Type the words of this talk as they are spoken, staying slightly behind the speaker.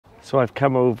So I've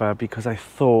come over because I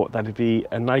thought that it'd be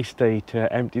a nice day to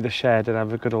empty the shed and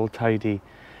have a good old tidy.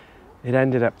 It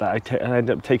ended up that I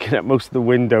ended up taking up most of the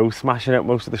windows, smashing up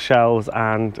most of the shelves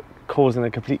and causing a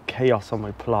complete chaos on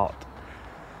my plot.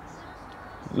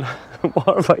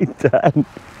 What have I done?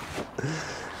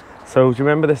 So do you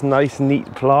remember this nice neat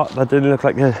plot that didn't look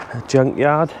like a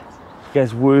junkyard? It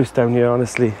gets worse down here,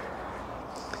 honestly.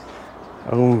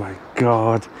 Oh my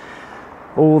God.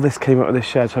 All this came out of this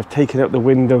shed, so I've taken out the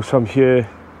windows from here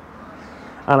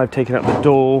and I've taken out the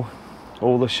door,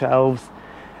 all the shelves,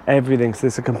 everything. So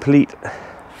it's a complete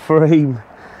frame.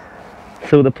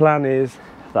 So the plan is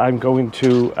that I'm going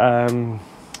to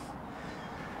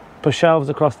put shelves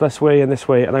across this way, and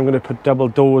I'm going to put double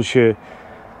doors here.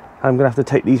 I'm going to have to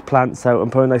take these plants out and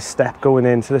put a nice step going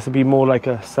in. So this will be more like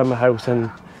a summer house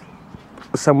and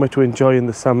somewhere to enjoy in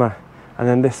the summer. And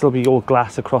then this will be all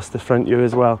glass across the front here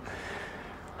as well.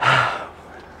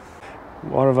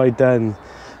 What have I done?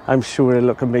 I'm sure it'll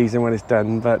look amazing when it's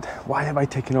done, but why have I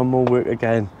taken on more work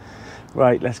again?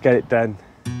 Right, let's get it done.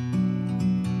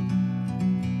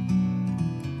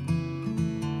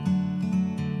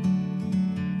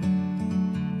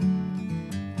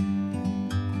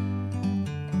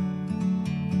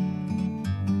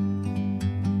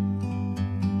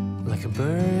 Like a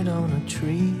bird on a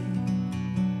tree,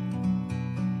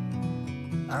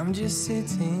 I'm just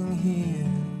sitting here.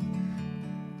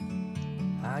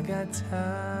 I got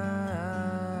time,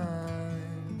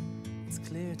 it's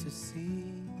clear to see.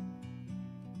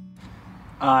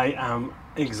 I am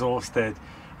exhausted.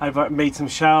 I've made some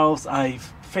shelves, I've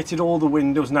fitted all the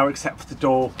windows now except for the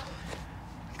door.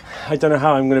 I don't know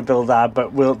how I'm going to build that,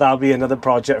 but that'll be another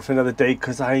project for another day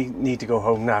because I need to go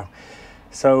home now.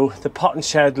 So the potting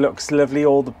shed looks lovely,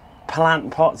 all the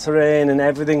plant pots are in and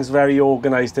everything's very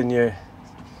organised in here.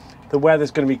 The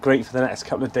weather's going to be great for the next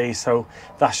couple of days, so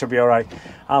that should be all right.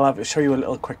 I'll show you a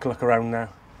little quick look around now.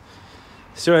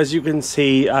 So as you can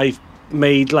see, I've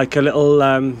made like a little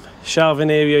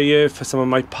shelving area here for some of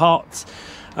my pots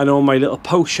and all my little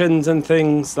potions and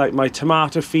things, like my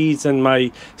tomato feeds and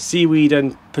my seaweed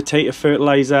and potato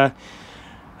fertilizer.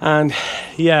 And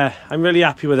yeah, I'm really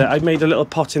happy with it. I've made a little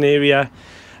potting area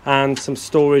and some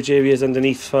storage areas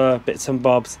underneath for bits and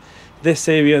bobs. This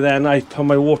area then I put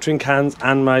my watering cans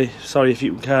and my,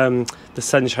 the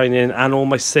sunshine in, and all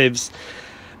my sieves.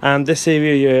 And this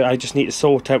area here I just need to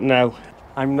sort out now.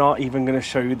 I'm not even going to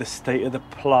show you the state of the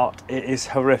plot. It is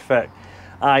horrific.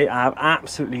 I have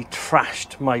absolutely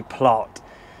trashed my plot,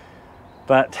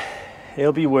 but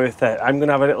it'll be worth it. I'm going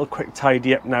to have a little quick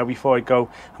tidy up now before I go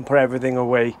and put everything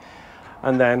away,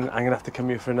 and then I'm going to have to come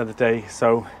here for another day.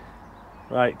 So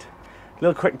right, a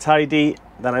little quick tidy,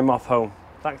 then I'm off home.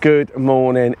 Good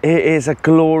morning. It is a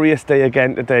glorious day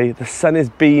again today. The sun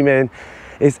is beaming.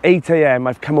 It's 8 AM.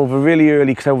 I've come over really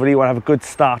early because I really want to have a good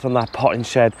start on that potting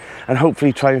shed and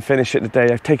hopefully try and finish it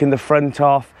today. I've taken the front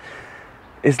off.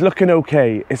 It's looking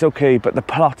okay. It's okay, but the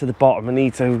plot at the bottom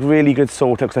needs a really good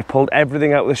sort out because I've pulled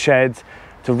everything out of the sheds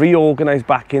to reorganise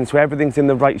back in so everything's in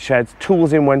the right sheds,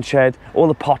 tools in one shed, all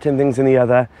the potting things in the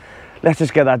other. Let's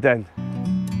just get that done.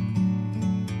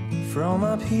 From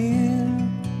up here,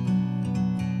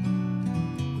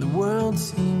 the world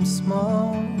seems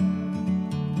small.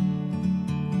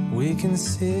 We can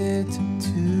sit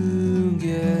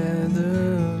together.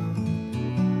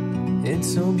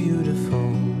 It's so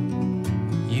beautiful,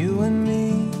 you and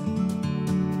me.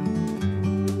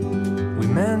 We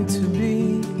meant to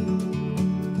be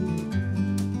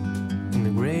in the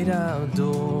great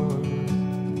outdoors,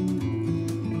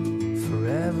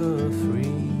 forever free.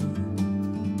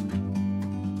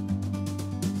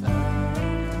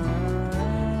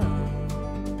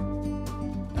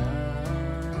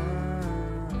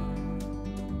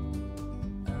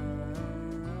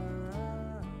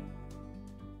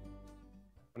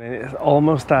 It's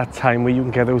almost that time where you can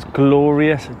get those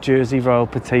glorious Jersey Royal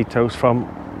potatoes from,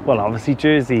 well, obviously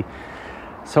Jersey.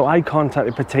 So I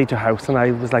contacted Potato House and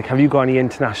I was like, have you got any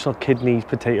international kidney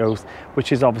potatoes,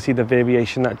 which is obviously the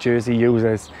variation that Jersey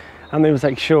uses? And they was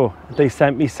like, sure. They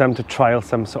sent me some to trial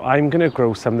some, so I'm going to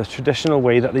grow some the traditional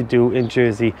way that they do in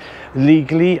Jersey.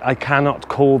 Legally, I cannot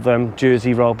call them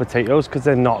Jersey Royal potatoes because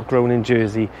they're not grown in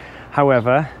Jersey.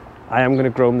 However, I am going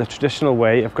to grow them the traditional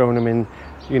way of growing them in,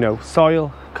 you know,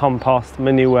 soil, compost,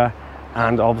 manure,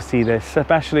 and obviously the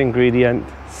special ingredient,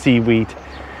 seaweed.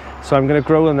 So I'm going to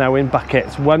grow them now in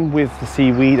buckets, one with the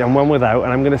seaweed and one without,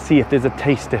 and I'm going to see if there's a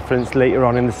taste difference later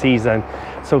on in the season.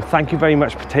 So thank you very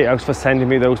much, Potato House, for sending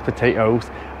me those potatoes.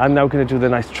 I'm now going to do the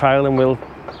nice trial and we'll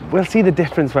see the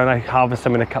difference when I harvest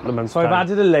them in a couple of months' time. So I've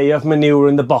added a layer of manure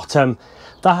in the bottom.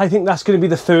 I think that's going to be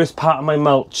the first part of my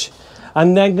mulch.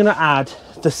 I'm then going to add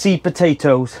the seed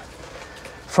potatoes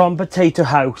from Potato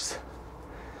House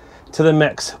to the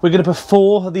mix. We're going to put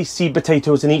 4 of these seed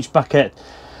potatoes in each bucket.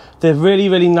 They're really,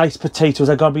 really nice potatoes,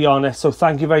 I gotta be honest, so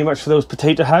thank you very much for those,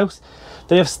 Potato House.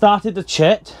 They have started to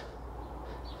chit,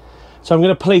 so I'm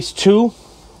going to place 2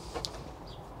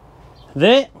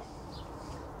 there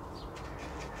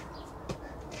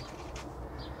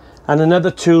and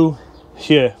another 2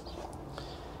 here.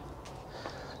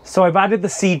 So I've added the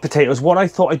seed potatoes. What I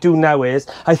thought I'd do now is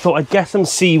I thought I'd get some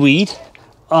seaweed,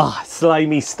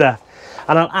 slimy stuff,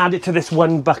 and I'll add it to this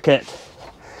one bucket.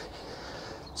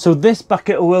 So this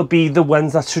bucket will be the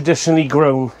ones that's traditionally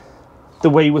grown the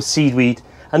way with seaweed,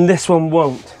 and this one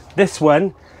won't. This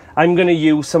one I'm going to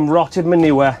use some rotted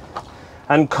manure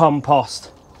and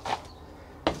compost.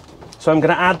 So I'm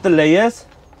going to add the layers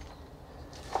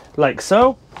like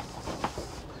so,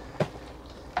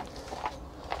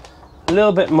 a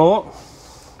little bit more,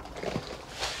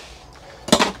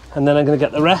 and then I'm going to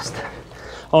get the rest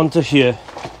onto here.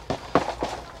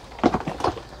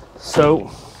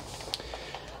 So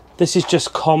this is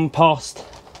just compost.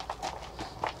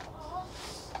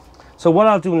 So what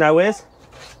I'll do now is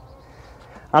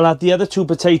I'll add the other 2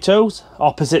 potatoes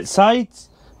opposite sides.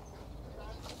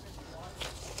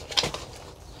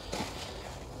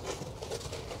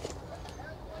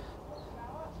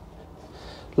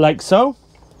 Like so.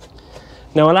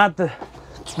 Now I'll add the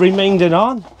remainder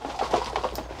on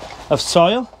of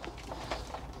soil.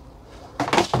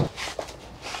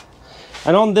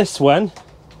 And on this one,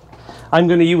 I'm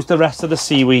going to use the rest of the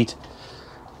seaweed.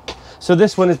 So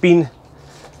this one has been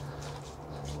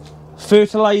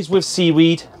fertilised with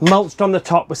seaweed, mulched on the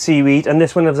top with seaweed, and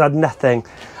this one has had nothing.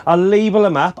 I'll label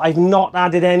them up. I've not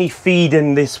added any feed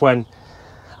in this one.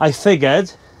 I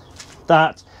figured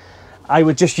that I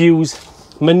would just use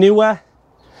manure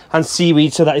and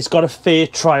seaweed so that it's got a fair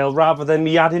trial, rather than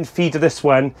me adding feed to this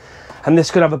one and this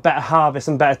could have a better harvest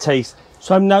and better taste.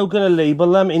 So I'm now going to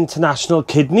label them International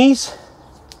Kidneys.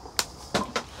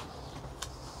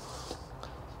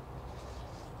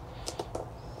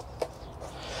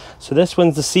 So this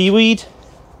one's the seaweed,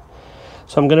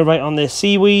 so I'm going to write on there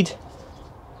seaweed.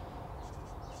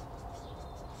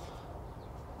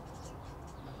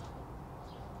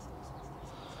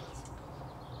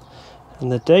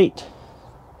 And the date.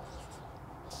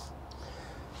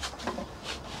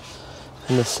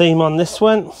 And the same on this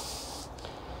one.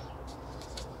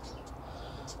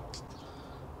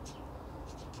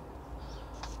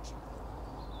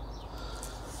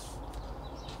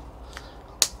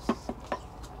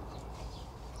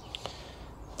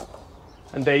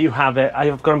 And there you have it.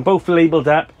 I've got them both labelled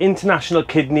up, International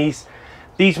Kidneys.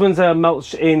 These ones are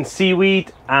mulched in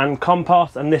seaweed and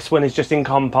compost, and this one is just in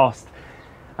compost.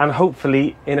 And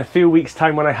hopefully in a few weeks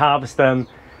time when I harvest them,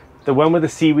 the one with the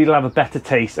seaweed will have a better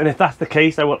taste. And if that's the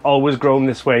case, I will always grow them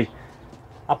this way.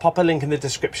 I'll pop a link in the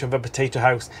description for Potato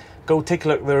House. Go take a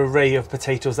look at the array of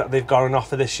potatoes that they've got on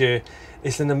offer this year.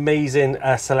 It's an amazing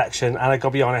selection, and I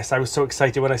gotta be honest, I was so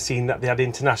excited when I seen that they had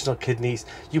International Kidneys.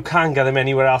 You can't get them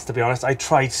anywhere else, to be honest. I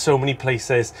tried so many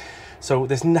places, so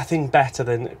there's nothing better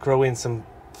than growing some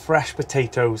fresh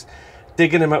potatoes,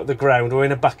 digging them out of the ground or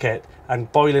in a bucket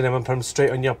and boiling them and put them straight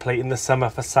on your plate in the summer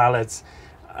for salads.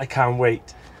 I can't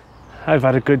wait. I've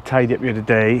had a good tidy up here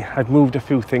today. I've moved a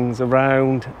few things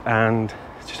around and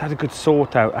just had a good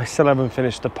sort out. I still haven't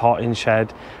finished the potting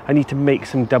shed. I need to make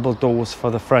some double doors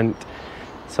for the front.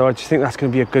 So I just think that's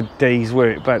going to be a good day's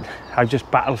work, but I've just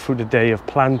battled through the day of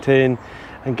planting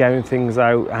and getting things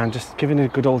out and just giving it a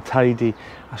good old tidy.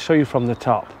 I'll show you from the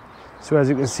top. So as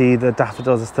you can see, the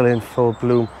daffodils are still in full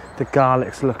bloom. The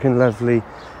garlic's looking lovely,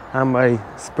 and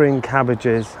my spring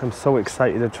cabbages, I'm so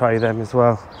excited to try them as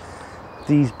well.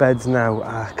 These beds now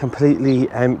are completely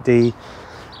empty,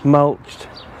 mulched,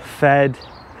 fed,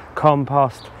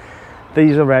 compost.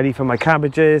 These are ready for my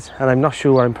cabbages, and I'm not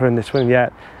sure where I'm putting this one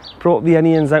yet. Brought the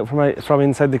onions out from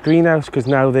inside the greenhouse because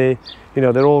now they're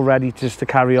all ready just to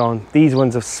carry on. These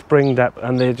ones have springed up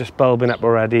and they're just bulbing up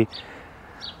already.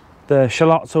 The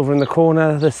shallots over in the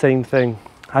corner, the same thing.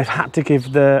 I've had to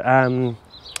give the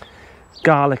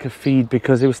garlic a feed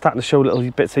because it was starting to show little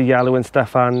bits of yellow and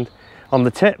stuff and on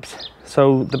the tips.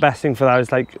 So the best thing for that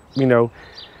is, like, you know,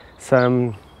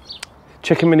 some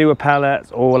chicken manure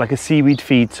pellets or like a seaweed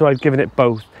feed. So I've given it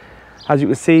both. As you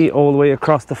can see, all the way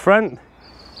across the front,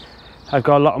 I've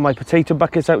got a lot of my potato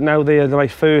buckets out now. They are my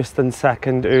first and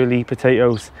second early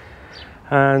potatoes.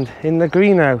 And in the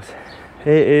greenhouse,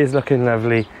 it is looking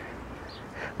lovely.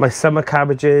 My summer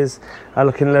cabbages are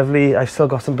looking lovely. I've still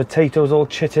got some potatoes all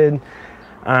chitting,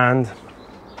 and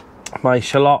my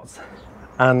shallots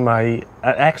and my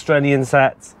extra onion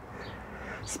sets,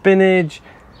 spinach,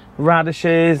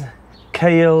 radishes,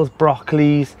 kales,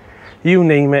 broccolis, you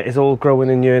name it, is all growing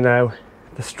in here now.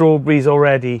 The strawberries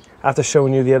already, after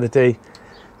showing you the other day,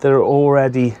 they're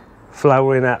already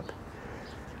flowering up.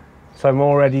 So I'm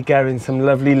already getting some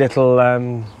lovely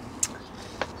little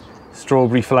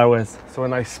strawberry flowers. So a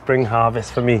nice spring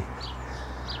harvest for me.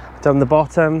 Down the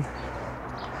bottom,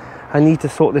 I need to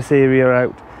sort this area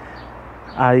out.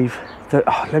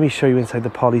 Let me show you inside the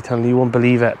polytunnel, you won't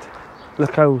believe it.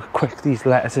 Look how quick these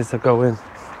lettuces are going.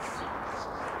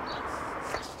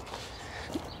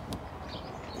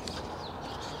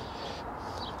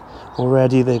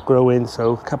 Already they're growing,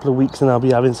 so a couple of weeks and I'll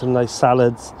be having some nice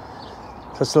salads.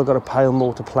 So I've still got a pile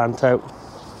more to plant out.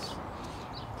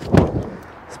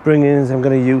 Spring onions I'm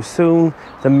going to use soon.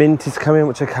 The mint is coming,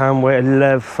 which I can't wait. I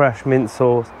love fresh mint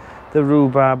sauce. The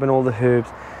rhubarb and all the herbs.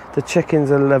 The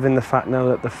chickens are loving the fact now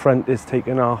that the front is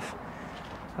taken off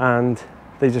and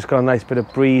they just got a nice bit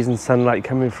of breeze and sunlight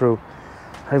coming through.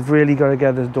 I've really got to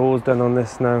get the doors done on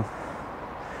this now.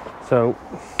 So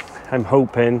I'm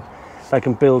hoping I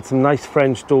can build some nice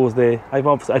French doors there.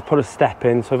 I've put a step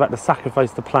in, so I've had to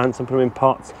sacrifice the plants and put them in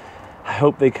pots. I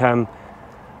hope they come.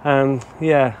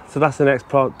 Yeah, so that's the next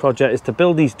project, is to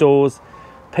build these doors,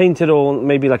 paint it all,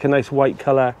 maybe like a nice white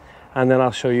colour, and then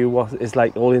I'll show you what it's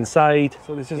like all inside.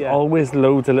 So there's just always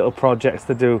loads of little projects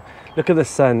to do. Look at the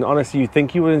sun. Honestly, you'd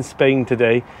think you were in Spain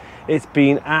today. It's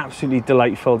been absolutely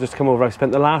delightful just to come over. I've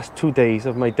spent the last 2 days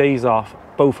of my days off,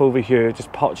 both over here,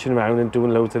 just potching around and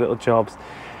doing loads of little jobs.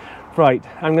 Right,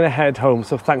 I'm going to head home,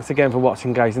 so thanks again for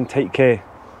watching, guys, and take care.